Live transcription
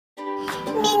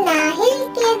Minahil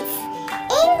Kids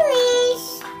English.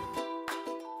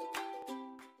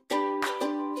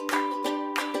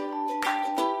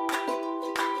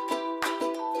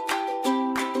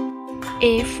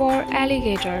 A for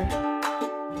alligator.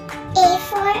 A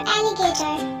for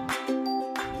alligator.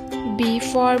 B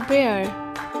for bear.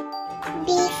 B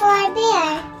for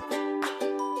bear.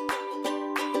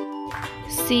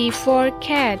 C for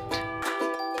cat.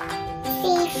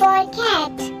 C for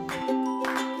cat.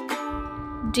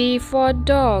 D for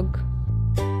dog.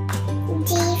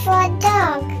 D for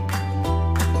dog.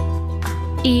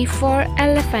 E for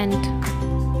elephant.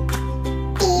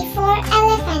 E for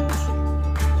elephant.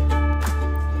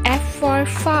 F for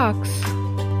fox.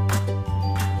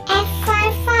 F for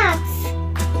fox.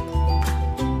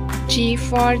 G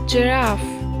for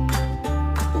giraffe.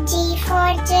 G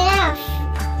for giraffe.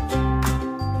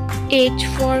 H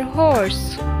for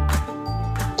horse.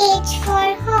 H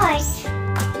for horse.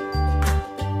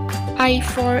 I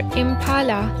for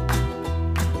impala.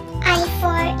 I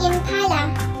for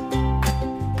impala.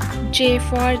 J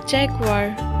for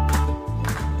jaguar.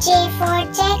 J for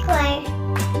jaguar.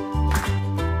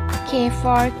 K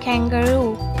for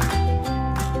kangaroo.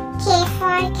 K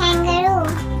for kangaroo.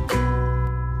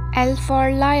 L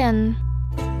for lion.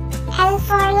 L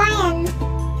for lion.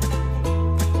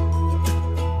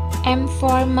 M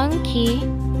for monkey.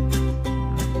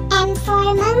 M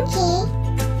for monkey.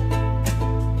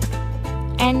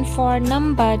 N for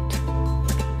numbat.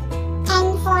 N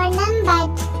for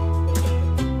numbat.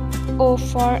 O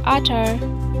for otter.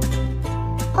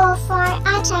 O for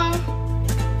otter.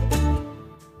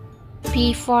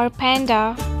 P for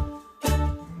panda.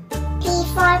 P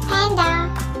for panda.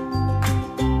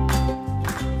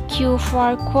 Q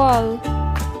for quoll.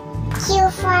 Q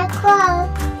for quoll.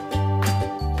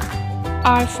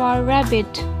 R for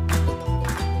rabbit.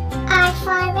 R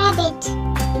for rabbit.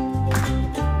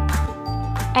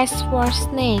 S for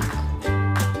snake.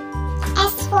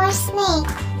 S for snake.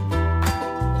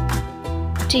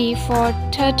 T for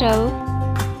turtle.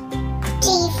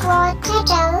 T for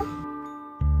turtle.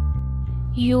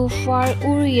 U for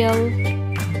Urial.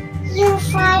 U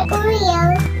for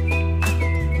Urial.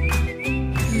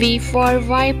 V for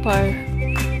viper.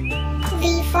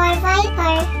 V for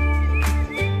viper.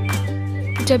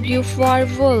 W for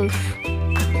wolf.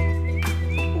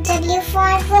 W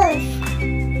for wolf.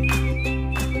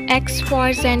 X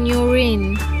for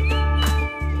Xenurine.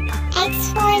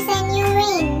 X for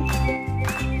Xenurine.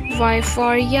 Y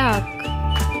for yak.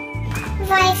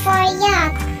 Y for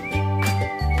yak.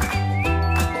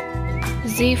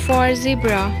 Z for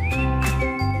zebra.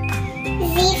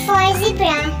 Z for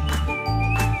zebra.